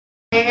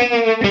Hi,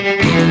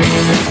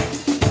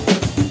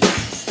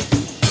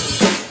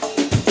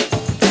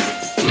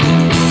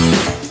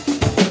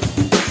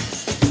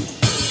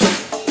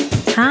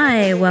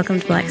 welcome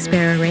to Black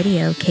Sparrow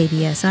Radio,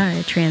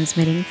 KBSR,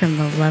 transmitting from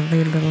the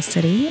lovely little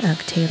city of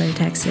Taylor,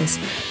 Texas.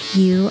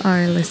 You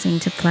are listening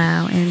to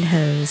Plow and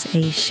Hose,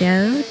 a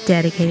show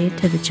dedicated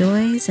to the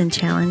joys and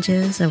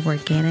challenges of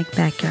organic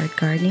backyard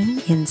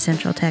gardening in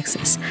Central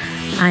Texas.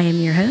 I am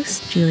your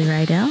host, Julie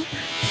Rydell.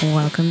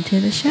 Welcome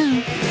to the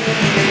show.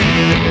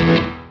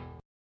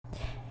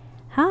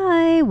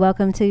 Hi,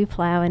 welcome to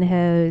Plow and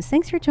Hose.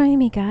 Thanks for joining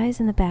me, guys,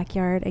 in the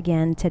backyard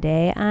again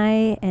today.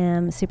 I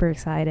am super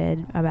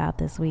excited about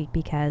this week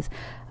because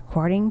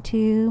according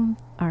to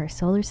our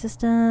solar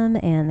system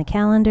and the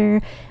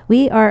calendar,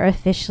 we are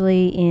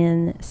officially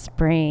in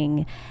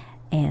spring.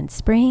 And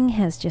spring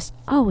has just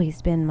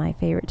always been my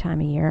favorite time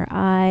of year.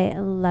 I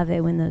love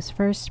it when those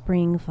first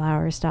spring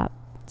flowers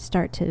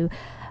start to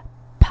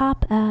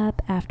pop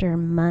up after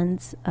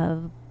months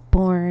of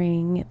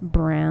boring,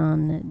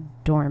 brown,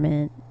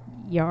 dormant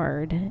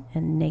yard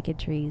and naked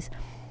trees.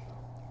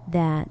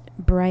 That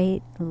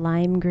bright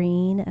lime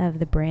green of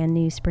the brand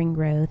new spring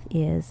growth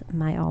is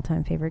my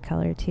all-time favorite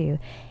color too,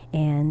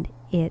 and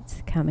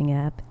it's coming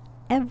up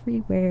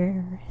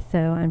everywhere, so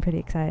I'm pretty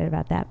excited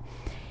about that.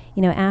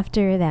 You know,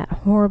 after that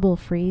horrible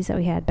freeze that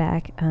we had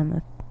back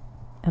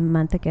a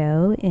month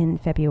ago in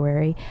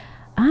February,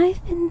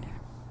 I've been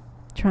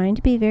trying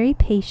to be very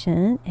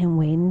patient and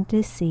waiting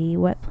to see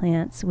what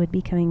plants would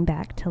be coming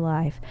back to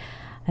life.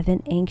 I've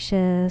been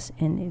anxious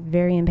and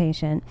very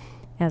impatient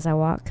as I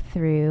walk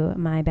through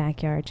my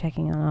backyard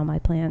checking on all my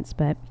plants,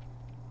 but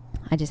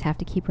I just have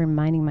to keep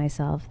reminding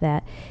myself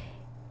that,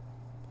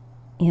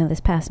 you know, this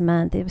past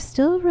month, it was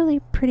still really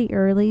pretty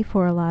early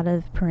for a lot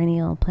of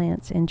perennial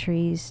plants and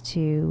trees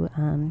to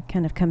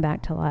kind of come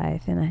back to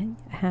life. And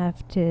I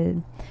have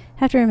to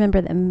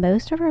remember that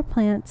most of our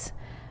plants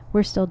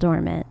were still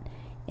dormant.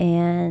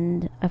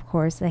 And of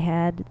course, they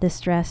had the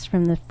stress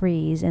from the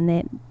freeze, and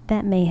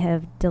that may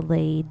have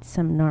delayed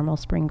some normal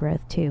spring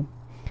growth too.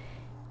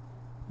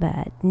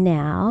 But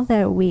now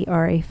that we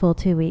are a full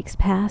 2 weeks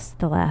past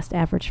the last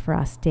average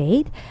frost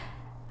date,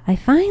 I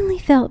finally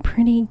felt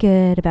pretty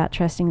good about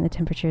trusting the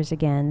temperatures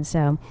again.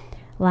 So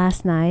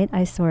last night,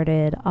 I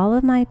sorted all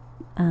of my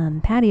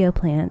patio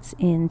plants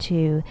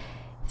into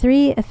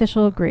 3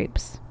 official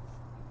groups: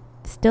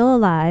 still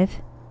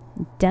alive,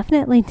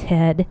 definitely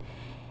dead,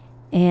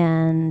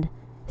 and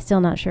still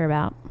not sure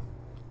about.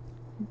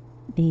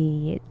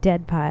 The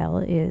dead pile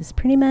is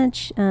pretty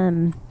much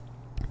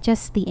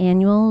just the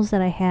annuals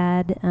that I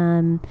had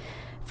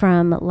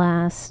from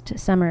last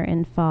summer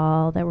and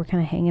fall that were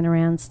kind of hanging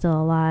around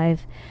still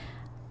alive.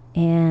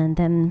 And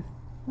then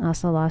I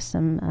also lost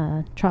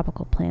some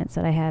tropical plants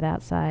that I had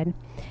outside.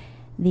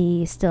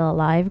 The still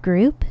alive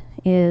group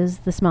is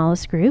the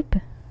smallest group.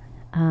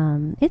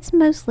 It's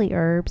mostly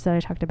herbs that I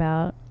talked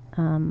about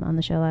on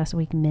the show last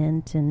week: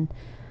 mint and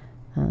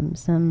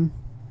some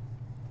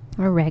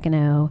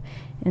oregano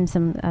and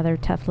some other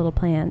tough little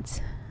plants.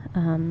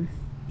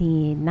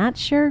 The not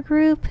sure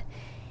group,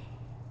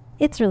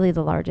 it's really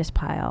the largest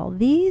pile.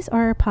 These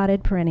are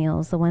potted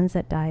perennials, the ones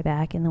that die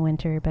back in the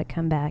winter but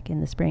come back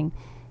in the spring.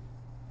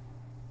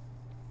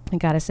 I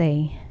gotta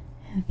say,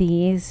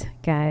 these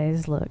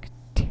guys look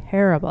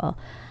terrible.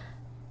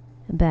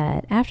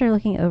 But after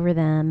looking over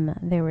them,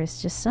 there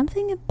was just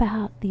something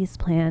about these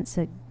plants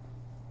that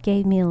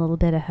gave me a little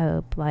bit of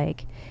hope,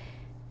 like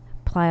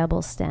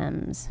pliable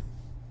stems.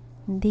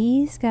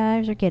 These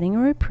guys are getting a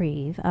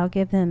reprieve. I'll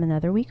give them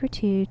another week or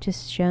two to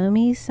show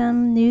me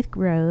some new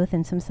growth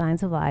and some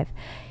signs of life.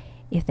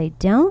 If they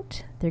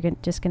don't, they're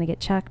just going to get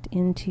chucked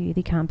into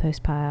the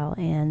compost pile,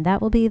 and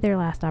that will be their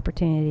last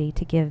opportunity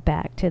to give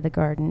back to the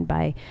garden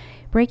by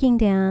breaking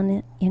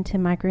down into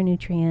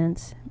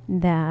micronutrients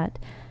that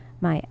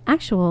my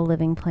actual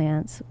living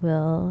plants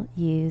will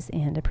use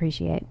and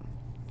appreciate.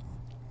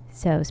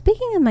 So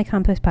speaking of my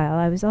compost pile,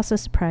 I was also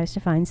surprised to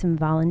find some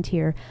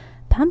volunteer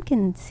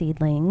pumpkin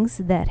seedlings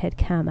that had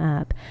come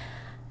up.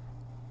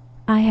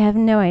 I have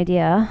no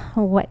idea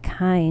what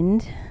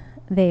kind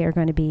they are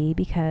going to be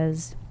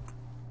because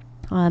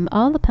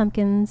all the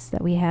pumpkins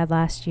that we had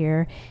last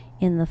year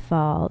in the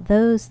fall,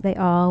 they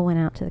all went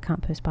out to the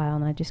compost pile,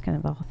 and I just kind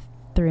of all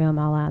threw them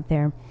all out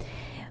there.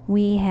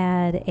 We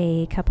had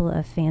a couple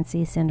of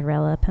fancy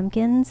Cinderella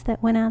pumpkins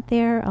that went out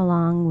there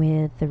along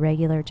with the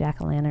regular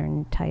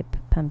jack-o'-lantern type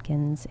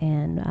pumpkins,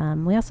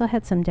 and we also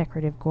had some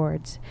decorative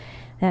gourds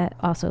that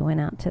also went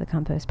out to the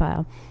compost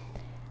pile.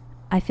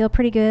 I feel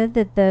pretty good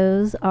that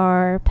those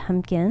are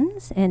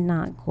pumpkins and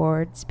not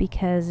gourds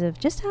because of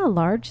just how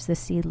large the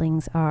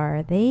seedlings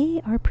are.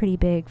 They are pretty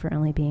big for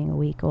only being a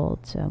week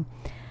old, so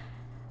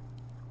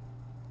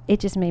it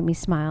just made me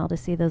smile to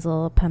see those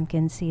little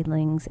pumpkin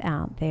seedlings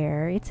out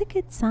there. It's a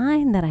good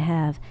sign that I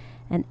have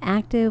an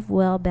active,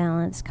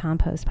 well-balanced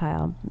compost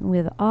pile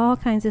with all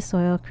kinds of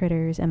soil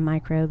critters and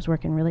microbes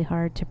working really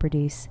hard to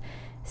produce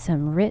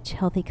some rich,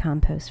 healthy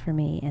compost for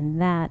me,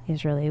 and that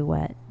is really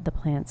what the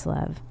plants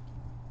love.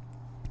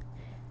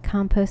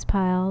 compost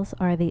piles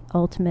are the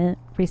ultimate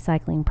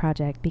recycling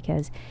project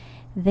because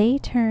they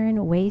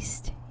turn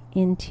waste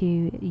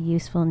into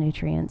useful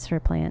nutrients for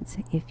plants.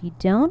 If you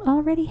don't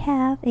already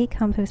have a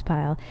compost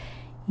pile,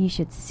 you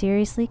should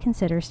seriously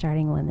consider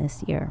starting one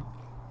this year.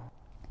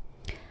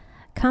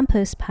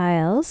 Compost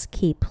piles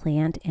keep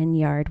plant and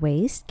yard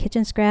waste,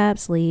 kitchen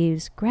scraps,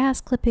 leaves,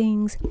 grass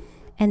clippings,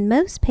 and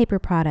most paper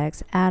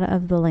products out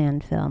of the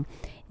landfill.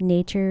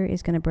 Nature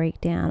is going to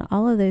break down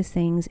all of those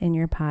things in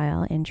your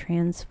pile and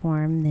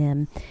transform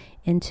them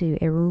into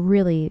a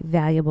really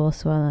valuable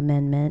soil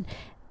amendment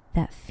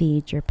that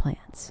feeds your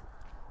plants.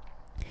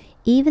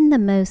 Even the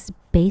most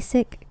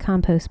basic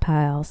compost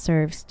pile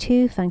serves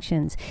two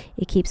functions.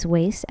 It keeps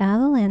waste out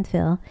of the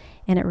landfill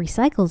and it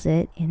recycles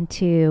it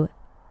into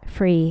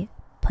free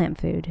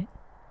plant food.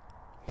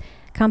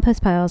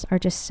 Compost piles are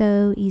just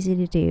so easy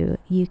to do.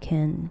 You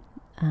can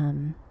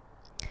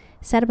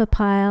set up a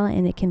pile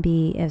and it can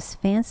be as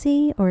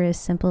fancy or as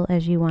simple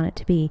as you want it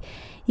to be.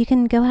 You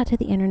can go out to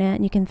the internet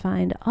and you can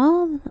find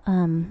all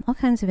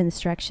kinds of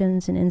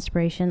instructions and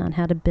inspiration on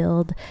how to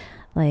build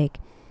like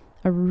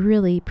a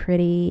really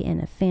pretty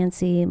and a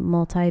fancy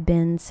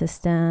multi-bin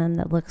system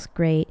that looks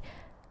great.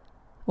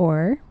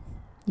 Or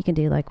you can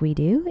do like we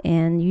do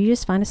and you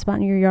just find a spot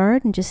in your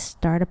yard and just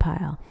start a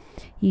pile.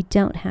 You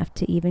don't have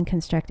to even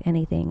construct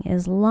anything.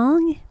 As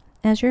long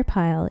as your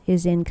pile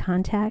is in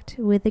contact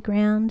with the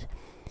ground,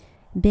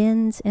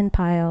 bins and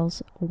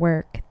piles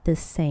work the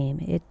same.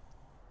 It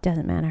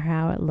doesn't matter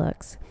how it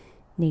looks.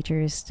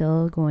 Nature is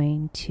still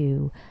going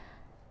to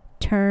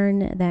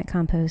turn that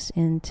compost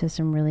into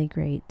some really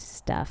great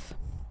stuff.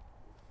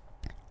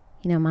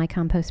 You know, my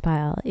compost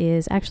pile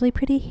is actually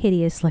pretty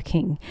hideous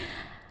looking.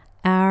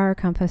 Our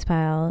compost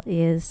pile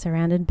is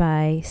surrounded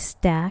by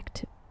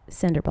stacked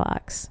cinder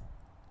blocks.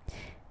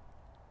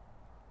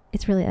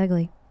 It's really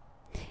ugly.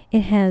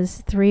 It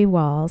has 3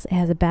 walls. It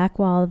has a back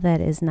wall that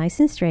is nice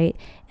and straight,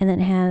 and then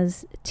it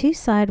has 2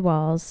 side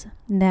walls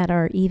that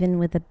are even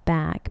with the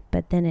back,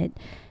 but then it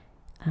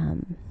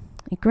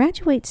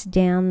graduates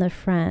down the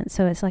front.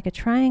 So it's like a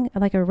triangle,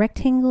 like a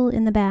rectangle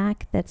in the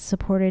back that's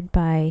supported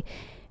by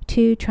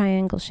 2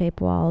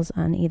 triangle-shaped walls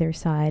on either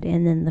side,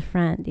 and then the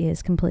front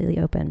is completely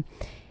open.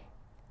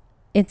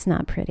 It's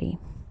not pretty.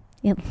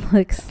 It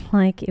looks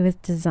like it was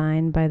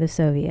designed by the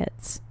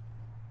Soviets.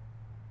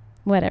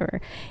 Whatever.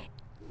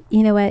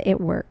 You know what? It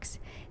works.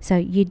 So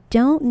you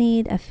don't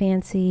need a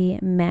fancy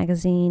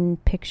magazine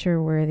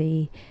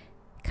picture-worthy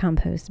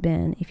compost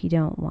bin if you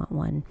don't want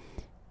one.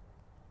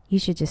 You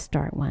should just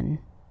start one.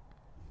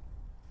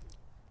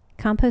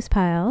 Compost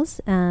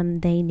piles,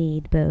 they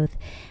need both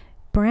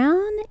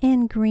brown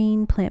and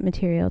green plant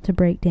material to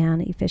break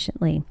down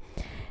efficiently.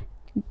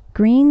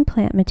 Green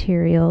plant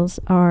materials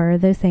are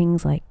those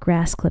things like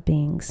grass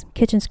clippings,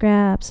 kitchen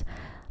scraps,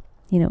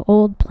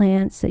 old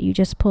plants that you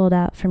just pulled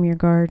out from your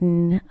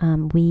garden,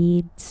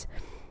 weeds.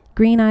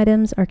 Green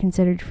items are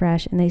considered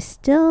fresh and they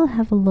still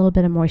have a little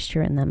bit of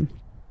moisture in them.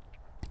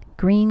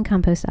 Green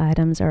compost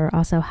items are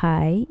also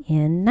high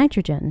in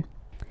nitrogen.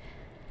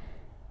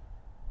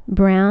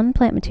 Brown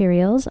plant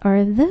materials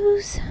are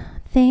those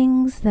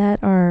things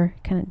that are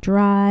kind of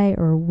dry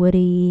or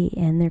woody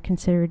and they're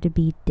considered to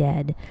be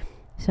dead.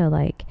 So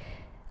like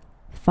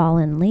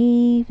fallen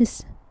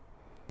leaves,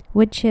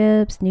 wood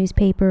chips,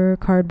 newspaper,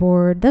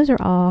 cardboard, those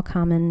are all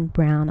common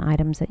brown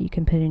items that you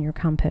can put in your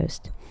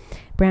compost.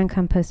 Brown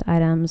compost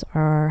items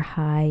are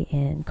high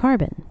in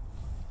carbon.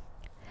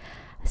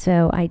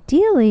 So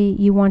ideally,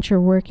 you want your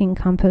working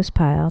compost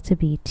pile to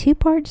be 2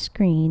 parts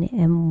green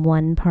and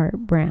 1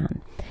 part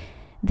brown.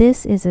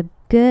 This is a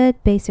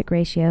good basic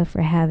ratio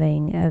for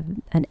having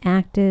an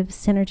active,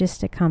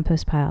 synergistic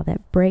compost pile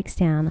that breaks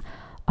down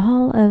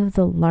all of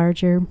the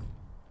larger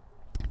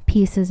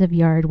pieces of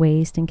yard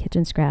waste and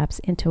kitchen scraps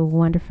into a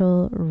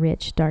wonderful,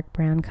 rich, dark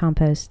brown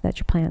compost that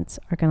your plants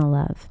are going to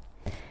love.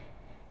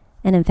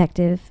 An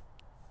effective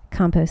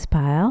compost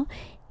pile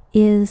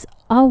is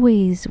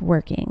always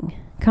working.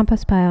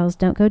 Compost piles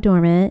don't go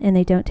dormant and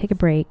they don't take a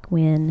break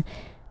when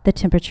the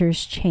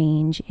temperatures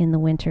change in the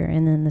winter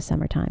and then the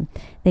summertime.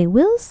 They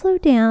will slow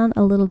down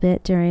a little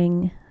bit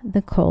during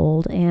the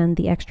cold and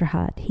the extra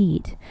hot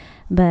heat,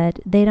 but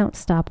they don't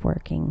stop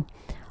working.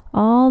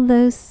 All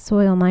those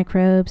soil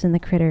microbes and the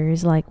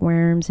critters like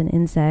worms and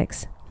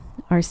insects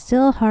are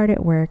still hard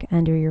at work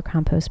under your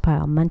compost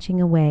pile,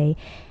 munching away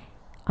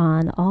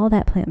on all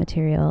that plant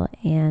material.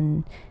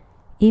 And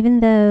even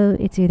though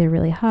it's either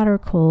really hot or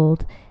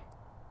cold,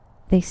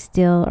 they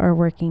still are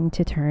working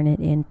to turn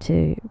it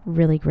into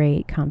really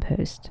great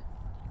compost.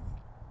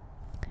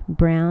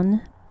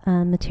 Brown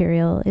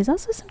material is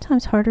also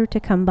sometimes harder to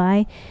come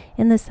by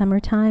in the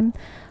summertime.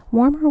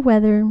 Warmer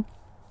weather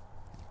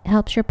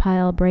helps your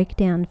pile break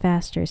down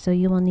faster, so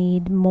you will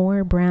need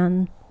more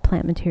brown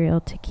plant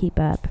material to keep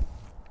up.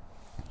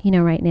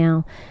 Right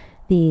now,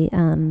 the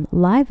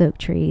live oak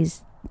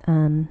trees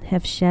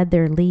have shed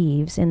their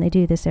leaves, and they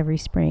do this every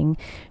spring.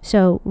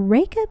 So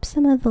rake up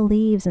some of the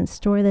leaves and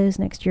store those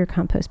next to your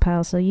compost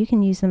pile so you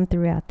can use them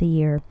throughout the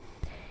year.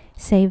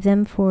 Save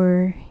them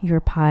for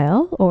your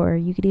pile, or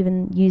you could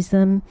even use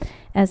them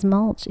as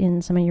mulch in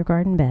some of your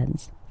garden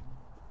beds.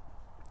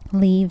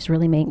 Leaves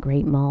really make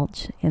great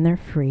mulch, and they're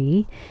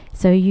free,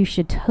 so you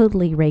should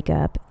totally rake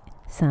up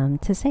some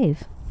to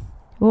save.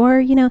 Or,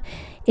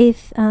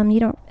 if you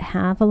don't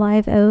have a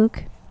live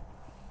oak,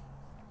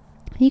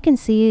 you can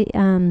see,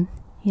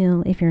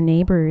 if your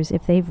neighbors,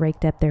 if they've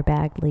raked up their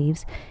bagged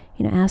leaves,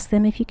 ask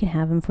them if you can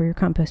have them for your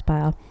compost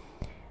pile.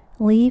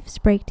 Leaves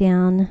break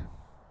down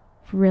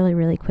really,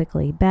 really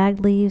quickly.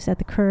 Bagged leaves at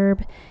the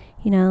curb,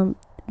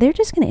 they're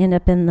just going to end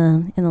up in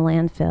the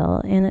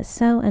landfill, and it's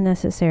so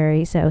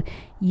unnecessary. So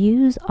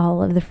use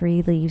all of the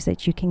free leaves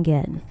that you can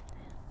get.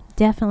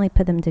 Definitely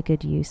put them to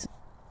good use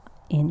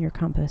in your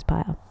compost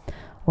pile,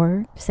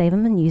 or save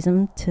them and use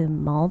them to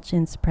mulch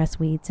and suppress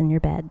weeds in your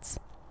beds.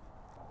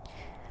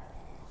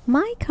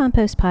 My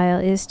compost pile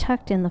is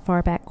tucked in the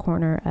far back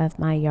corner of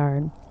my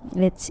yard.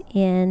 It's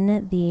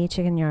in the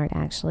chicken yard,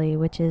 actually,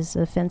 which is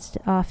a fenced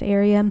off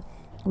area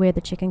where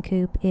the chicken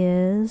coop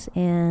is,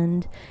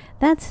 and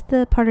that's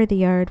the part of the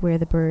yard where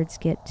the birds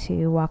get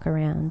to walk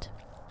around.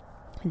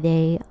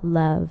 They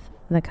love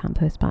the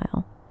compost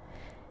pile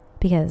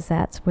because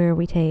that's where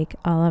we take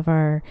all of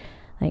our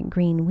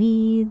green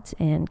weeds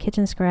and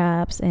kitchen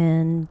scraps,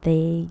 and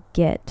they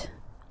get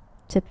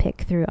to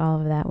pick through all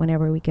of that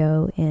whenever we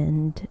go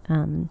and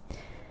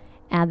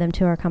add them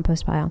to our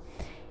compost pile.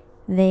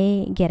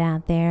 They get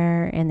out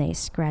there and they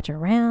scratch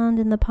around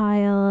in the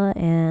pile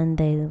and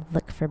they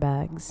look for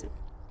bugs.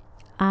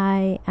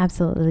 I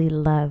absolutely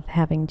love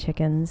having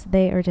chickens.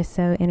 They are just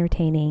so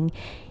entertaining,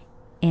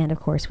 and of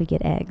course we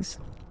get eggs.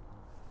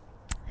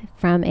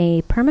 From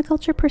a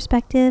permaculture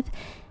perspective,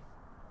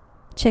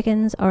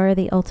 chickens are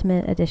the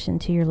ultimate addition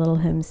to your little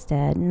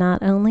homestead.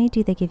 Not only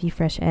do they give you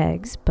fresh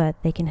eggs, but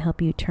they can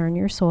help you turn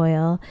your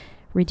soil,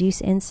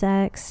 reduce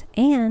insects,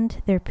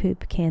 and their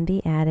poop can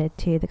be added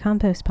to the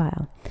compost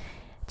pile.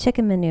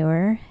 Chicken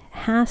manure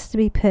has to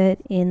be put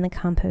in the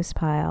compost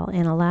pile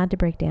and allowed to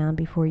break down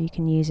before you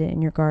can use it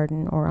in your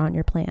garden or on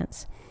your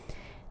plants.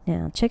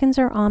 Now, chickens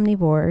are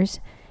omnivores.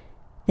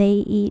 They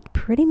eat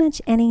pretty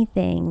much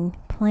anything: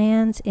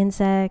 plants,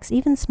 insects,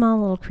 even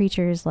small little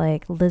creatures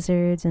like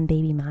lizards and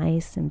baby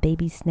mice and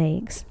baby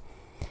snakes.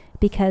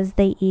 Because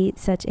they eat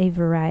such a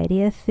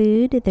variety of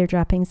food, their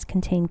droppings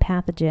contain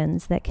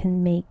pathogens that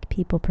can make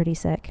people pretty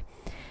sick.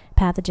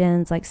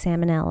 Pathogens like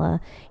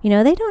salmonella,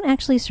 they don't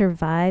actually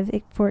survive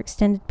for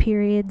extended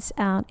periods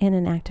out in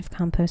an active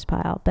compost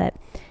pile, but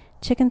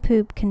chicken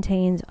poop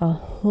contains a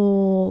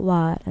whole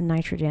lot of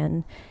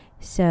nitrogen,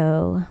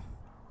 so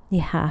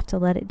you have to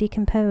let it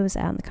decompose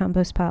out in the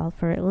compost pile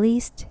for at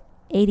least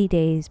 80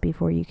 days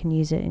before you can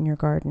use it in your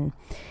garden.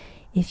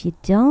 If you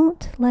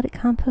don't let it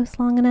compost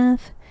long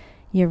enough,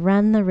 you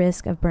run the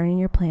risk of burning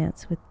your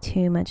plants with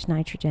too much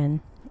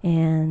nitrogen,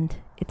 and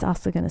it's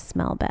also going to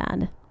smell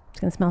bad. It's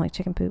going to smell like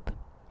chicken poop.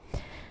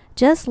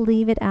 Just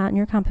leave it out in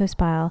your compost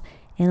pile,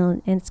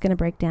 and it's going to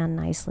break down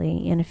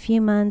nicely. In a few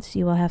months,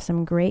 you will have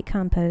some great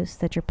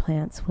compost that your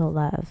plants will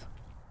love.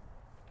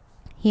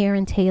 Here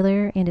in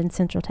Taylor and in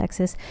Central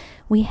Texas,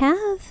 we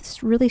have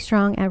really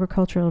strong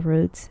agricultural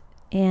roots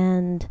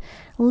and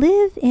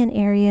live in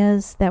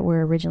areas that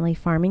were originally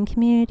farming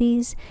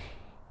communities.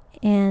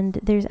 And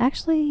there's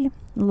actually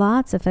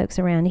lots of folks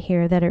around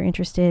here that are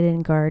interested in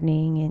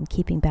gardening and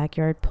keeping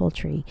backyard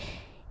poultry.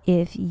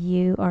 If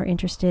you are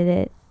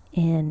interested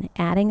in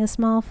adding a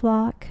small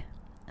flock,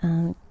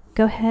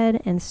 go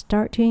ahead and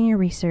start doing your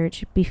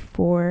research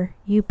before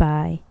you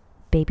buy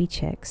baby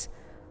chicks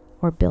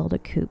or build a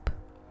coop.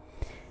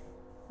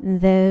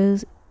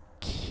 Those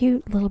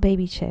cute little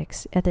baby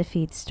chicks at the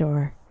feed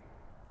store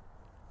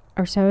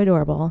are so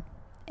adorable,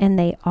 and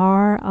they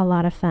are a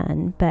lot of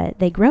fun, but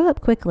they grow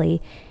up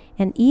quickly,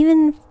 and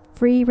even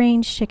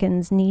free-range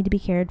chickens need to be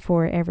cared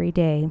for every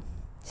day.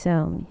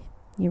 So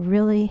you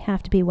really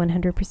have to be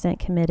 100%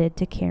 committed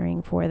to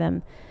caring for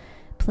them.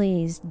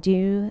 Please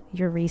do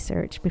your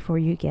research before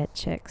you get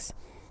chicks.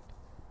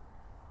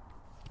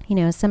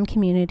 Some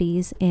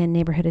communities and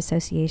neighborhood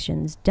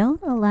associations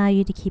don't allow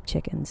you to keep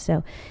chickens,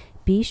 so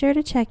be sure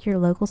to check your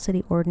local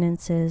city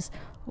ordinances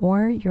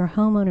or your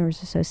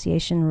homeowners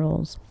association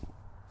rules.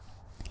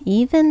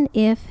 Even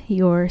if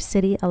your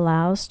city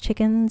allows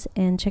chickens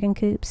and chicken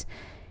coops,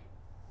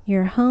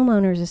 your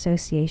homeowners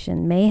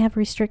association may have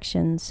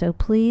restrictions, so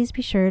please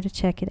be sure to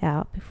check it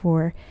out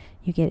before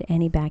you get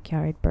any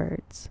backyard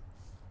birds.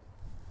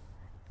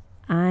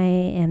 I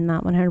am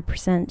not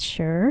 100%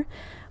 sure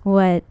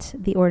what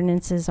the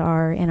ordinances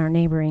are in our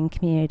neighboring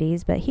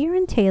communities, but here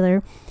in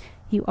Taylor,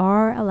 you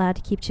are allowed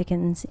to keep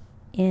chickens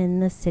in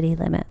the city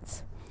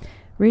limits.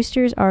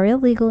 Roosters are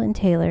illegal in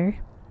Taylor,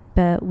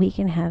 but we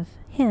can have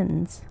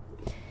hens.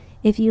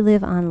 If you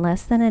live on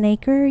less than an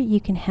acre, you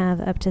can have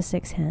up to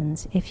 6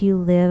 hens. If you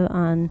live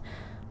on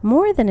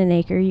more than an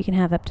acre, you can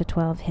have up to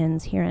 12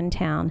 hens here in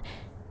town.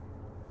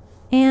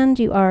 And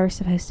you are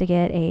supposed to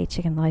get a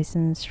chicken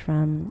license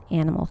from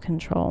animal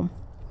control.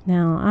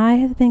 Now, I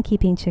have been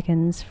keeping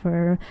chickens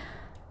for,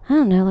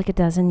 like a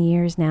dozen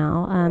years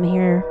now,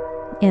 here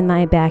in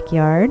my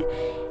backyard.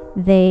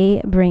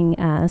 They bring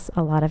us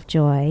a lot of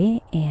joy,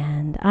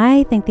 and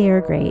I think they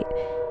are great,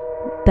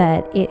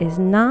 but it is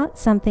not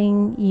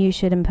something you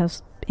should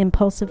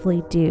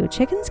impulsively do.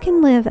 Chickens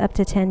can live up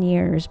to 10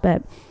 years,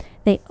 but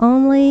they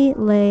only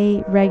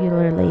lay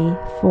regularly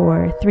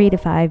for 3 to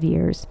 5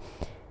 years.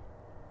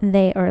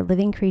 They are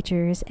living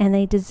creatures, and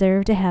they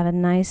deserve to have a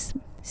nice,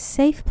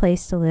 safe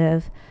place to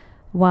live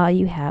while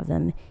you have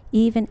them,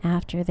 even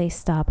after they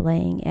stop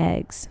laying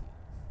eggs.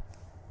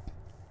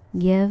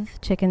 Give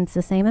chickens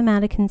the same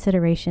amount of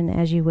consideration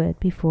as you would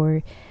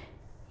before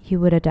you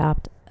would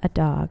adopt a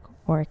dog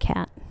or a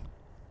cat.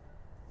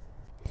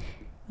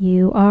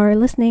 You are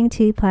listening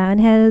to Plow and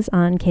Hose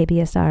on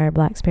KBSR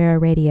Black Sparrow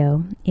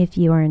Radio. If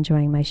you are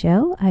enjoying my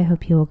show, I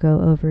hope you will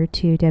go over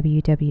to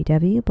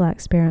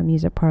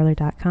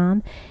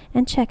www.blacksparrowmusicparlor.com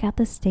and check out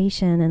the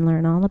station and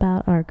learn all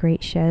about our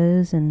great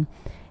shows and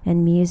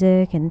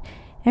music and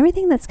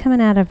everything that's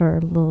coming out of our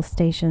little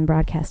station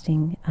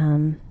broadcasting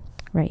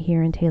right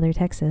here in Taylor,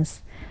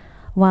 Texas.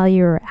 While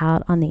you're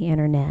out on the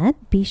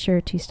internet, be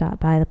sure to stop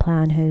by the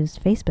Plow and Hose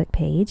Facebook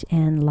page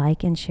and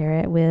like and share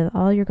it with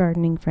all your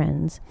gardening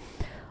friends.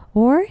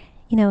 Or,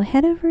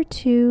 head over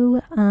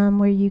to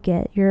where you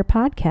get your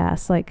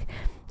podcasts, like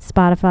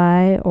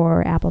Spotify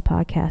or Apple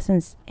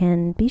Podcasts,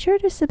 and be sure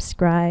to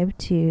subscribe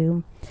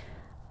to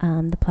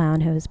the Plow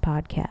and Hose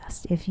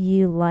podcast. If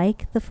you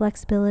like the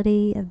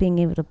flexibility of being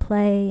able to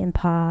play and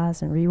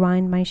pause and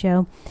rewind my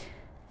show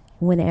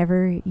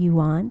whenever you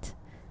want,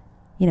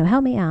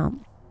 help me out.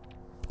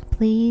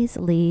 Please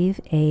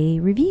leave a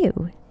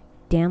review.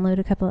 Download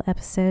a couple of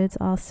episodes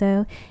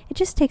also. It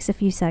just takes a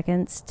few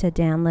seconds to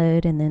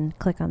download and then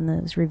click on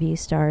those review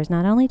stars.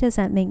 Not only does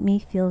that make me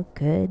feel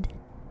good,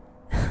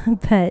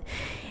 but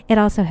it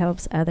also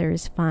helps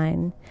others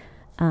find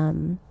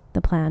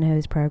the Plow and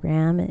Hose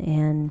program.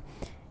 And,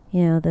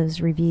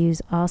 those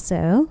reviews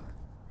also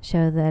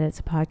show that it's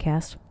a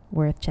podcast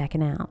worth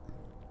checking out.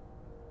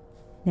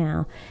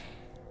 Now,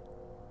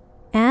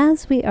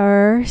 as we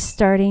are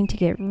starting to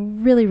get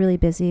really, really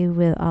busy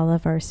with all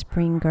of our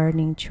spring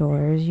gardening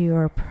chores, you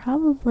are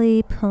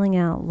probably pulling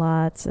out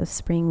lots of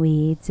spring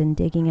weeds and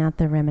digging out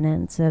the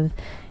remnants of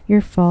your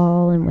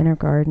fall and winter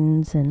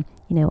gardens. And,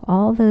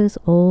 all those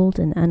old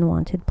and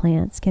unwanted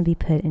plants can be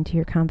put into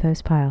your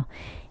compost pile.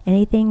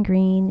 Anything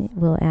green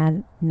will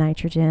add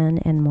nitrogen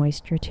and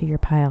moisture to your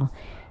pile.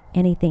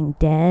 Anything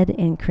dead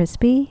and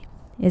crispy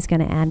is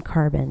going to add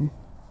carbon.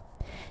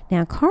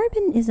 Now,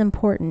 carbon is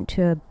important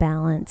to a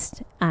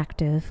balanced,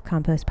 active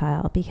compost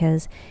pile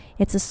because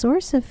it's a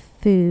source of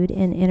food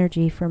and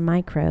energy for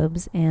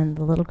microbes and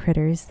the little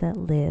critters that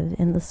live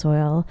in the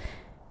soil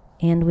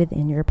and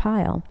within your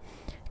pile.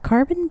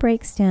 Carbon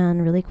breaks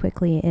down really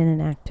quickly in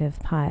an active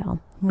pile.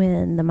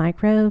 When the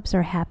microbes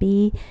are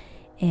happy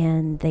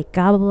and they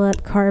gobble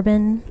up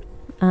carbon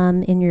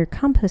in your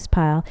compost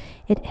pile,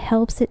 it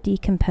helps it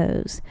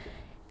decompose.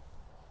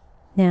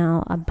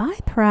 Now, a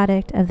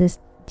byproduct of this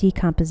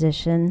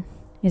decomposition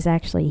is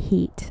actually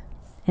heat.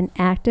 An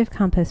active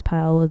compost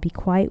pile will be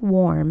quite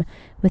warm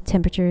with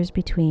temperatures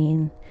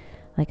between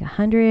like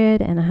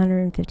 100 and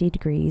 150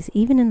 degrees,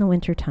 even in the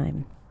winter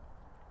time.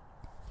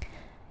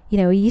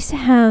 We used to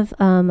have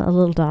a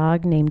little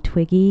dog named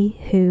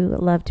Twiggy who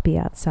loved to be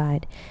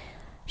outside.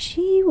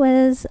 She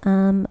was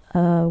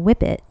a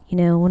whippet,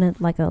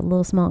 like a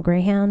little small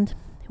greyhound.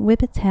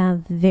 Whippets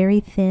have very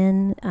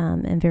thin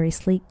and very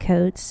sleek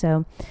coats,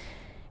 so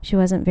she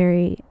wasn't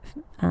very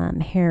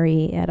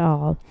hairy at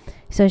all.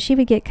 So she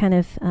would get kind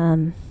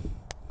of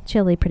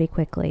chilly pretty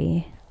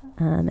quickly.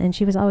 And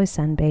she was always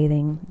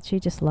sunbathing. She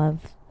just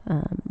loved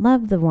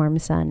the warm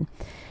sun.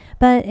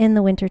 But in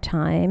the winter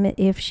time,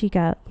 if she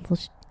got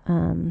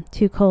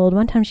too cold,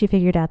 one time she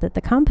figured out that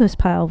the compost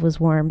pile was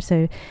warm.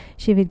 So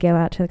she would go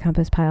out to the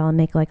compost pile and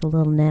make like a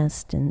little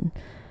nest and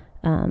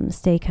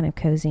stay kind of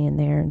cozy in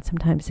there. And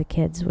sometimes the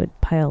kids would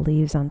pile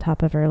leaves on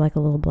top of her like a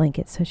little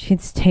blanket so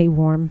she'd stay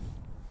warm.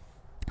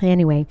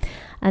 Anyway,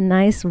 a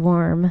nice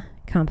warm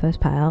compost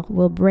pile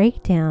will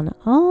break down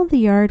all the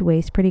yard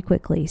waste pretty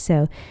quickly,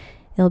 so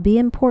it'll be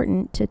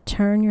important to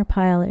turn your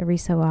pile every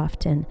so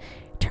often.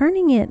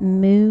 Turning it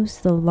moves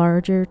the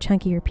larger,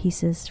 chunkier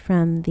pieces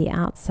from the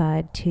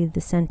outside to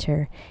the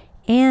center,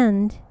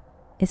 and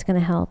it's going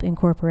to help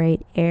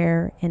incorporate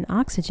air and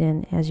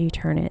oxygen as you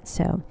turn it.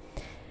 So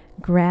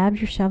grab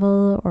your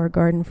shovel or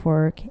garden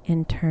fork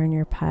and turn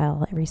your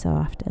pile every so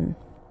often.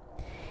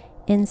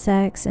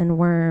 Insects and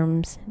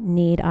worms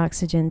need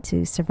oxygen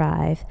to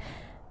survive,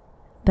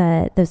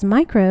 but those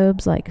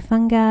microbes like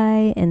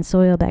fungi and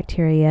soil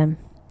bacteria,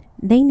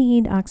 they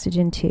need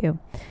oxygen too.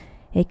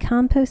 A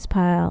compost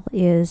pile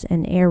is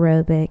an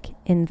aerobic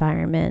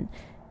environment,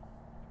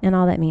 and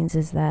all that means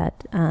is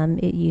that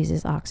it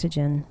uses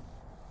oxygen.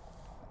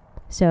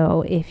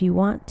 So if you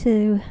want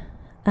to,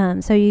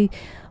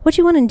 what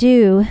you want to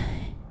do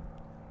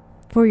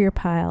for your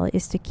pile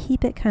is to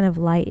keep it kind of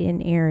light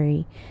and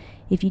airy.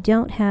 If you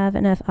don't have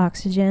enough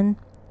oxygen,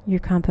 your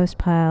compost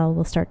pile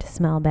will start to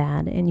smell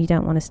bad, and you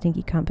don't want a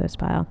stinky compost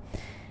pile.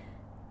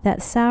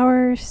 That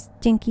sour,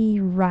 stinky,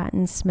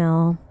 rotten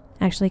smell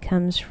actually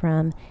comes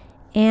from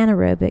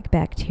anaerobic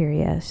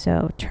bacteria.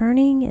 So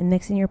turning and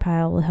mixing your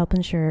pile will help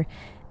ensure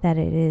that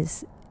it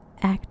is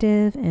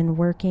active and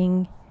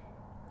working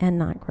and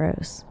not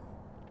gross.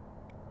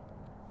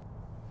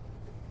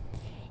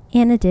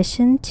 In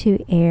addition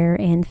to air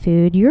and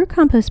food, your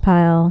compost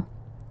pile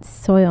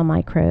soil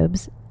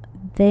microbes,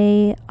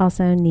 they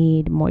also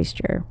need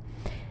moisture.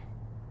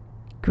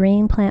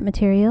 Green plant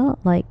material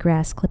like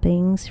grass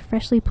clippings,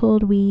 freshly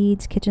pulled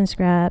weeds, kitchen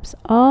scraps,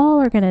 all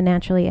are going to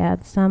naturally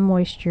add some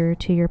moisture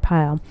to your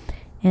pile.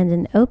 And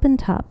an open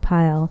top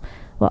pile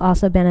will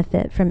also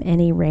benefit from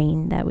any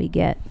rain that we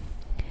get.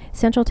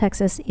 Central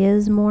Texas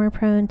is more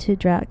prone to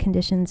drought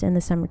conditions in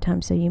the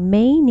summertime, so you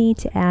may need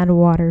to add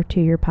water to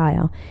your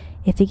pile.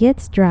 If it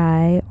gets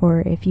dry,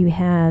 or if you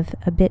have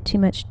a bit too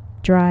much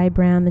dry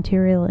brown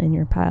material in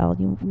your pile,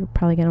 you're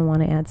probably going to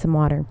want to add some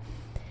water.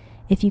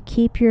 If you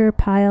keep your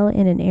pile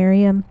in an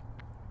area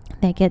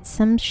that gets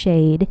some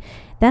shade,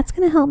 that's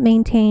going to help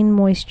maintain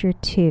moisture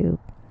too.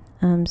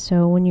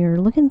 So when you're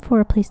looking for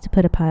a place to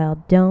put a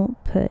pile,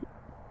 don't put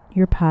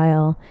your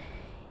pile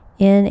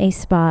in a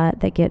spot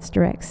that gets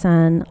direct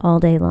sun all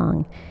day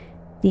long.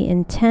 The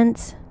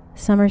intense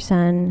summer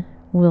sun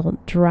will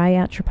dry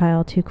out your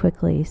pile too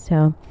quickly.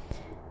 So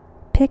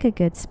pick a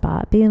good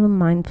spot. Be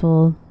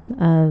mindful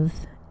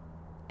of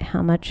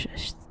how much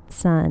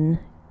sun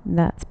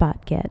that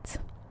spot gets.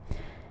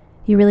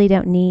 You really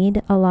don't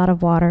need a lot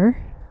of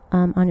water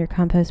on your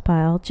compost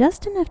pile,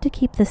 just enough to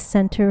keep the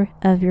center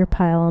of your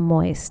pile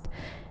moist.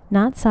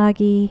 Not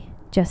soggy,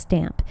 just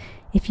damp.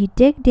 If you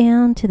dig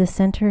down to the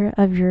center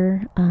of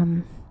your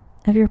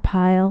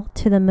pile,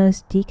 to the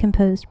most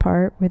decomposed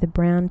part where the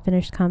brown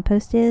finished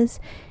compost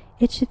is,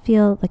 it should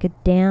feel like a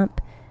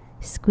damp,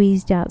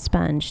 squeezed out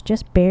sponge,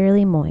 just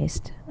barely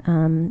moist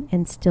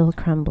and still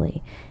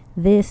crumbly.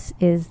 This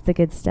is the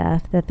good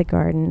stuff that the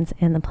gardens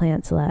and the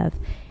plants love.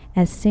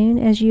 As soon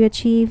as you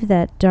achieve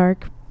that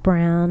dark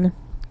brown,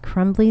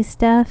 crumbly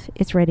stuff,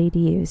 it's ready to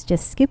use.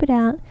 Just scoop it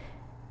out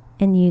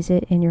and use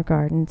it in your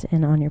gardens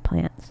and on your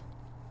plants.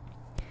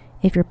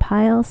 If your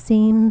pile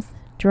seems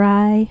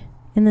dry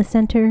in the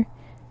center,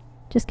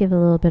 just give it a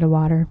little bit of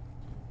water.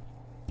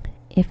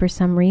 If for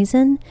some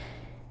reason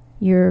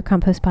your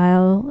compost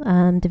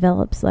pile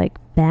develops like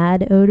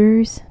bad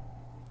odors,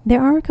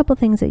 there are a couple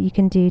things that you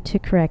can do to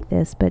correct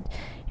this, but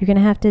you're going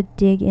to have to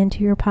dig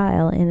into your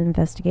pile and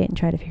investigate and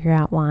try to figure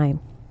out why.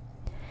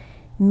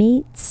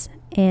 Meats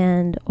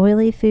and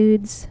oily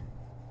foods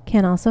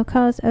can also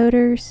cause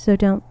odors, so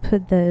don't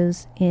put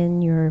those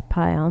in your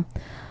pile.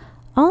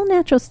 All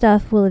natural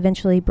stuff will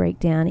eventually break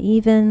down,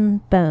 even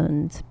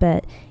bones,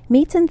 but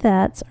meats and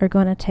fats are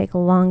going to take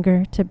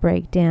longer to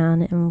break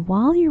down, and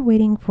while you're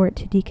waiting for it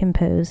to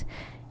decompose,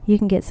 you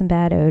can get some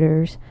bad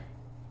odors,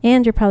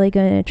 and you're probably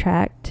going to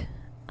attract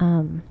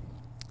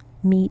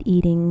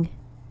meat-eating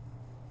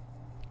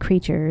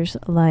creatures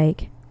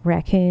like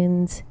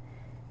raccoons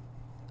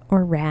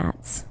or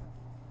rats,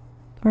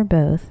 or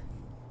both.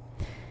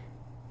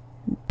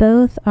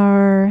 Both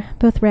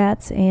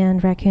rats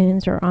and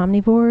raccoons are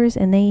omnivores,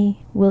 and they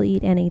will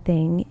eat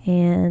anything,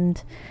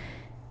 and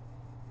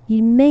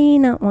you may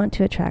not want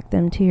to attract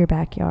them to your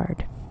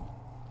backyard.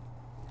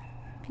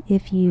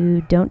 If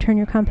you don't turn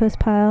your compost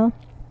pile,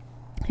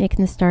 it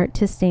can start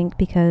to stink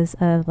because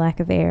of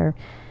lack of air.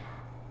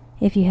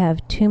 If you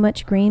have too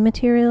much green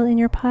material in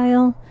your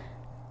pile,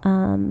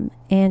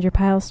 and your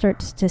pile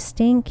starts to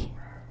stink,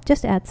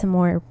 just add some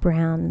more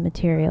brown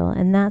material,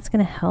 and that's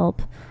going to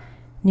help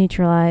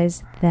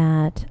neutralize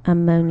that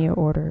ammonia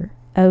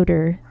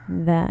odor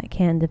that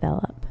can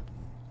develop.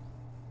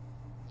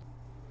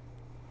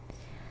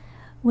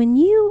 When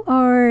you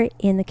are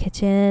in the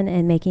kitchen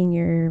and making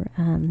your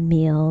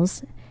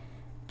meals,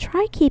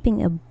 try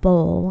keeping a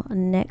bowl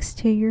next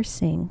to your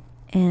sink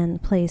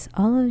and place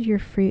all of your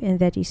fruit and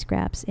veggie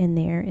scraps in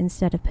there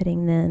instead of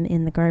putting them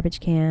in the garbage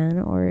can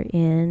or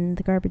in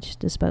the garbage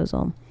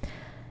disposal.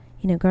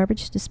 You know,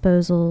 garbage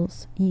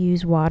disposals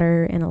use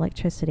water and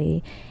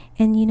electricity,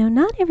 and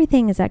not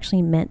everything is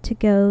actually meant to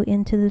go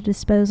into the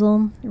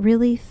disposal.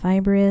 Really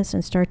fibrous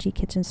and starchy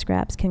kitchen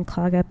scraps can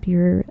clog up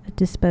your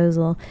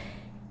disposal,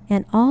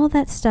 and all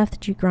that stuff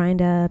that you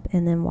grind up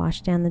and then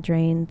wash down the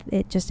drain,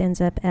 it just ends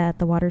up at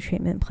the water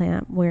treatment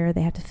plant where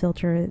they have to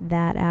filter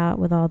that out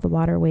with all the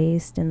water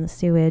waste and the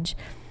sewage.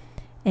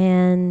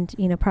 And,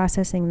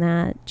 processing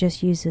that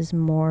just uses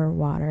more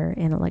water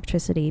and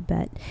electricity.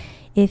 But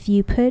if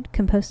you put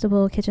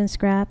compostable kitchen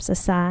scraps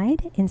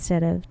aside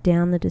instead of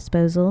down the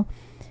disposal,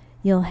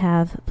 you'll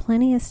have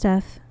plenty of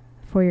stuff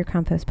for your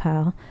compost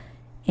pile,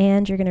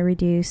 and you're going to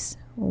reduce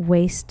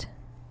waste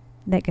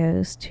that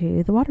goes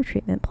to the water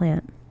treatment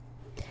plant.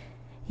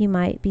 You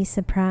might be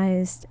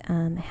surprised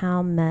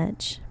how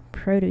much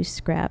produce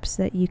scraps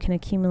that you can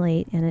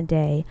accumulate in a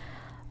day.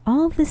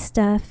 All this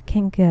stuff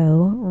can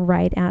go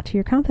right out to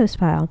your compost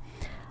pile.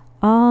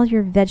 All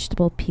your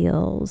vegetable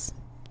peels,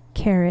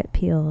 carrot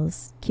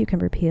peels,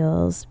 cucumber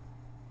peels,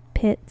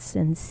 pits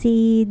and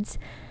seeds,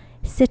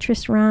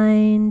 citrus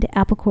rind,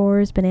 apple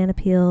cores, banana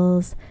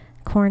peels,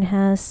 corn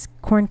husks,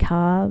 corn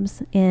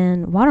cobs,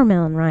 and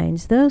watermelon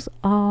rinds. Those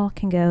all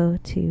can go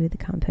to the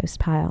compost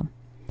pile.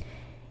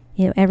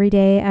 Every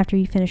day after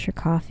you finish your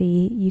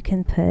coffee, you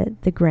can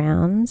put the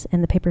grounds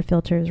and the paper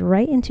filters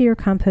right into your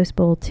compost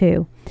bowl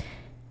too.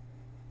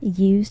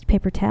 Used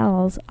paper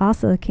towels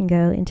also can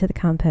go into the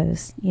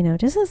compost,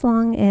 just as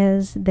long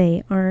as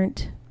they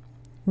aren't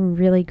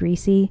really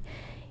greasy.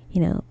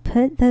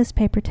 Put those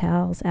paper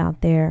towels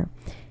out there.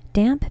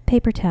 Damp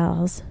paper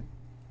towels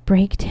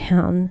break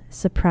down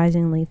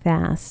surprisingly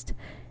fast.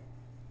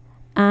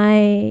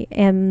 I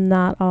am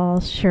not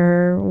all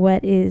sure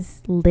what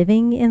is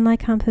living in my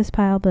compost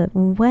pile, but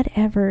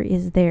whatever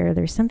is there,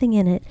 there's something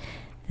in it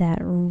that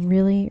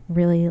really,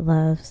 really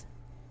loves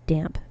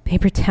damp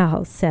paper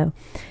towels. So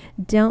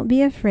don't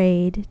be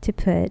afraid to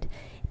put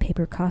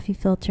paper coffee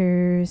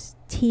filters,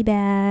 tea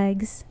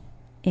bags,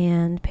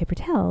 and paper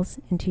towels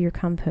into your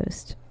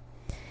compost.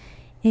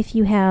 If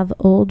you have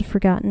old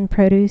forgotten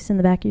produce in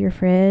the back of your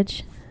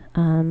fridge,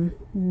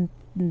 the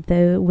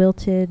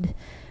wilted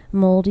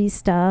moldy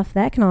stuff,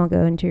 that can all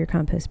go into your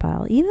compost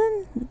pile.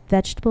 Even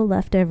vegetable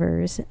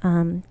leftovers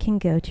can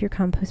go to your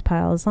compost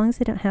pile as long as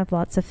they don't have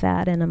lots of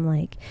fat in them,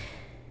 like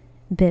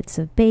bits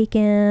of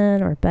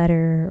bacon or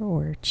butter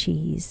or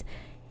cheese.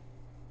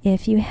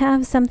 If you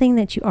have something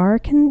that you are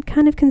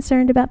kind of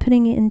concerned about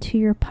putting it into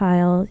your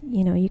pile,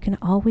 you can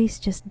always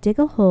just dig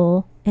a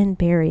hole and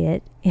bury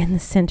it in the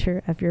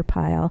center of your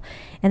pile.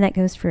 And that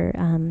goes for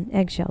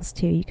eggshells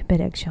too. You can put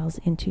eggshells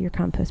into your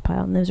compost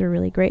pile, and those are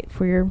really great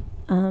for your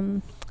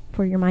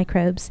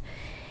microbes.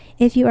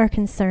 If you are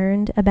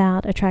concerned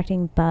about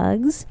attracting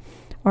bugs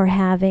or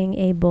having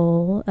a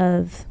bowl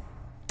of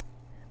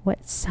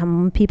what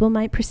some people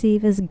might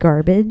perceive as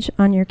garbage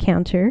on your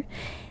counter,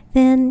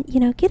 then,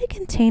 get a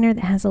container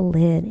that has a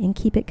lid and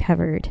keep it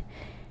covered.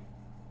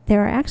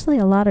 There are actually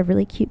a lot of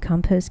really cute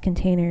compost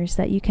containers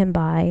that you can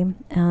buy,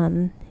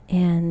 and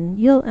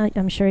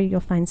I'm sure you'll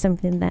find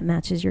something that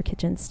matches your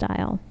kitchen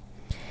style.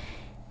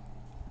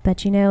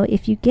 But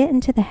if you get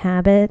into the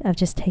habit of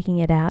just taking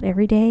it out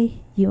every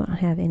day, you won't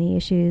have any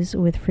issues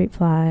with fruit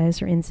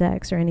flies or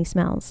insects or any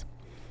smells.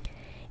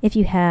 If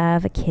you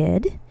have a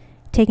kid,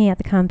 taking out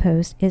the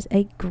compost is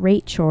a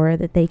great chore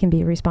that they can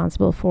be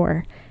responsible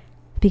for,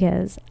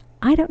 because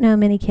I don't know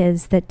many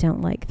kids that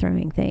don't like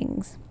throwing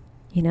things.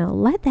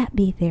 Let that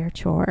be their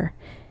chore.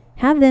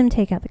 Have them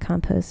take out the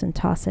compost and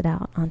toss it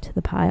out onto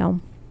the pile.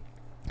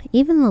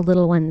 Even the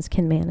little ones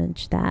can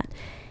manage that.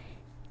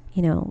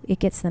 It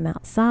gets them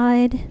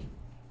outside.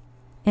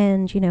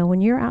 And,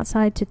 when you're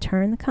outside to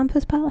turn the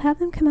compost pile, have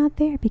them come out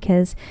there,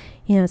 because,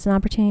 it's an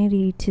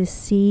opportunity to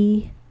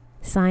see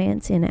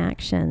science in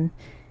action.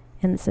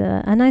 And it's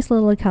a nice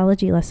little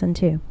ecology lesson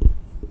too.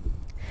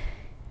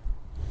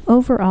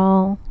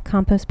 Overall,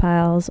 compost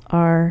piles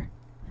are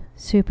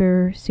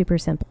super, super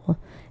simple.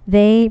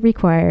 They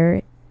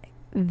require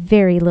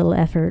very little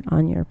effort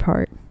on your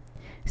part.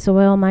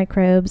 Soil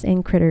microbes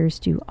and critters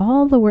do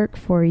all the work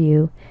for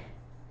you,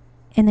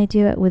 and they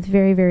do it with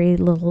very, very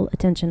little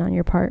attention on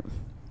your part.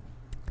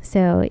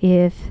 So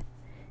if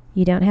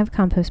you don't have a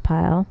compost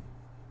pile,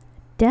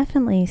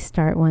 definitely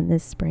start one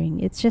this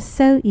spring. It's just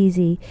so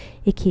easy.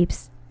 It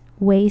keeps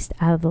waste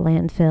out of the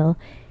landfill,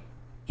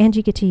 and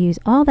you get to use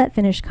all that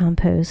finished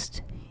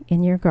compost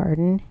in your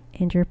garden,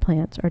 and your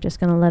plants are just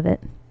going to love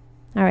it.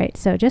 All right,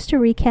 so just to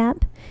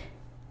recap,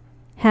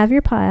 have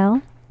your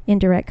pile in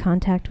direct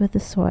contact with the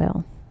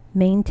soil.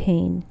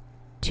 Maintain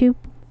two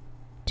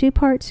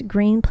parts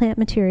green plant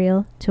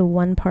material to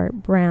 1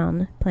 part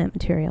brown plant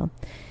material.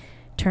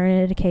 Turn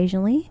it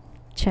occasionally,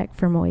 check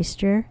for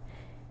moisture,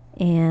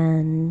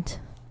 and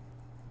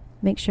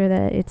make sure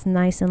that it's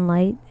nice and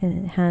light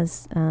and it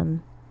has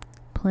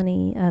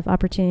plenty of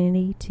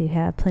opportunity to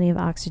have plenty of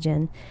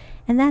oxygen.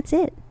 And that's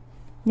it.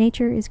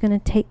 Nature is going to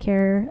take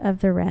care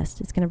of the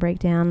rest. It's going to break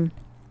down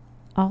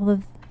all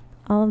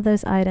of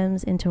those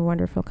items into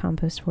wonderful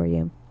compost for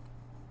you.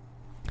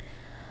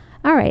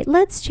 All right,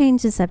 let's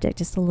change the subject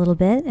just a little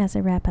bit as I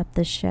wrap up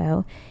this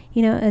show.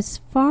 As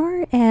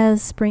far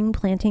as spring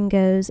planting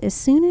goes, as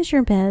soon as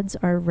your beds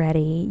are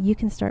ready, you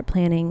can start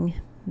planting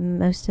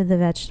most of the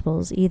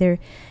vegetables, either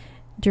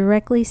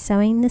directly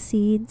sowing the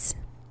seeds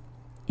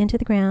into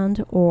the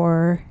ground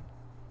or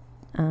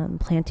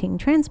planting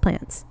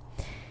transplants.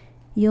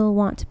 You'll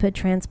want to put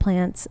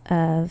transplants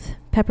of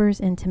peppers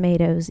and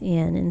tomatoes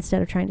in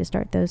instead of trying to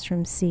start those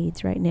from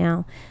seeds right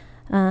now.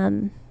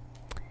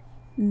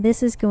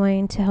 This is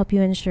going to help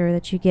you ensure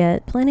that you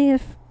get plenty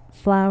of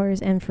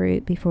flowers and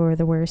fruit before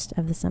the worst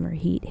of the summer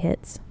heat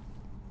hits.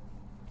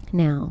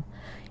 Now,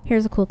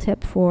 here's a cool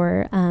tip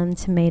for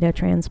tomato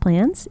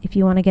transplants. If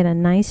you want to get a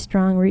nice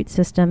strong root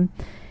system,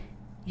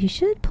 you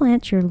should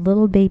plant your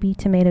little baby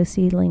tomato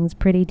seedlings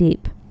pretty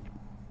deep.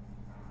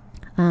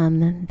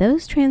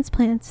 Those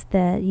transplants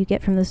that you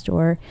get from the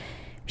store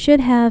should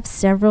have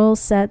several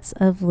sets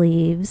of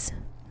leaves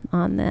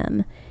on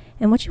them.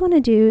 And what you want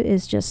to do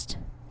is just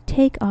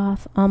take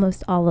off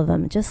almost all of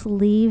them. Just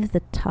leave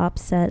the top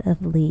set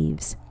of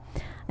leaves.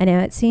 I know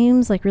it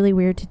seems like really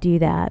weird to do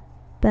that,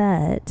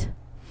 but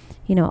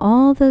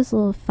all those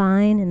little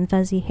fine and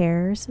fuzzy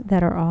hairs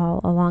that are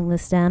all along the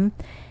stem,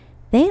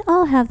 they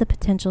all have the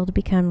potential to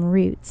become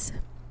roots.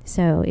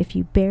 So if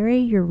you bury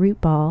your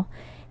root ball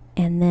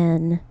and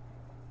then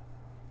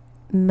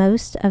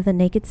most of the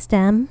naked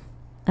stem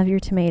of your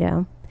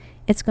tomato,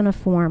 it's going to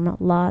form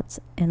lots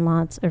and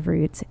lots of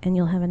roots, and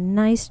you'll have a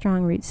nice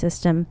strong root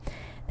system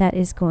that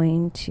is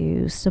going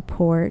to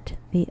support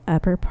the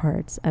upper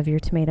parts of your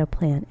tomato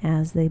plant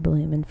as they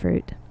bloom and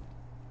fruit.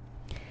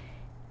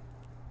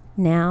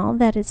 Now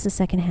that it's the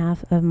second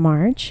half of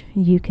March,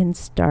 you can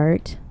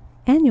start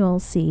annual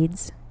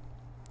seeds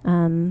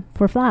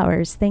for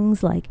flowers,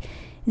 things like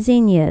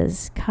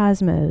zinnias,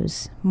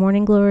 cosmos,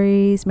 morning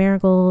glories,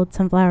 marigolds,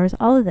 sunflowers,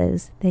 all of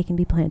those, they can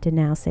be planted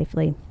now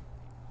safely.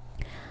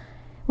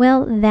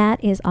 Well,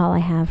 that is all I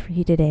have for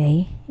you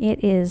today.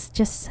 It is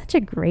just such a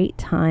great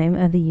time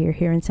of the year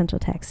here in Central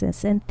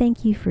Texas, and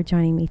thank you for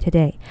joining me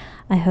today.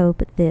 I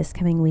hope this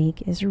coming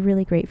week is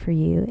really great for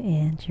you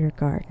and your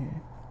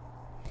garden.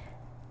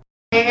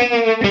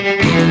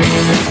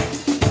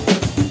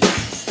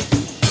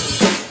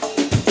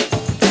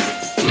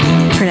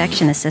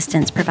 Production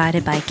assistance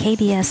provided by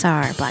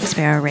KBSR Black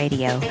Sparrow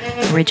Radio.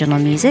 Original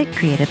music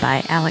created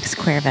by Alex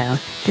Cuervo.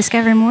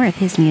 Discover more of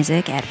his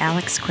music at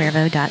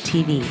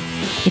alexcuervo.tv.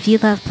 If you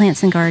love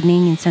plants and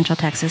gardening in Central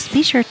Texas,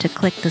 be sure to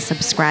click the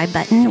subscribe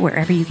button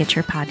wherever you get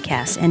your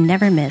podcasts and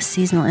never miss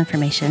seasonal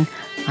information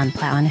on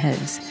Plow and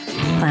Hose.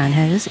 Plow and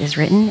Hose is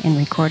written and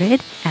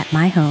recorded at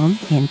my home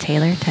in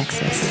Taylor,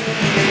 Texas.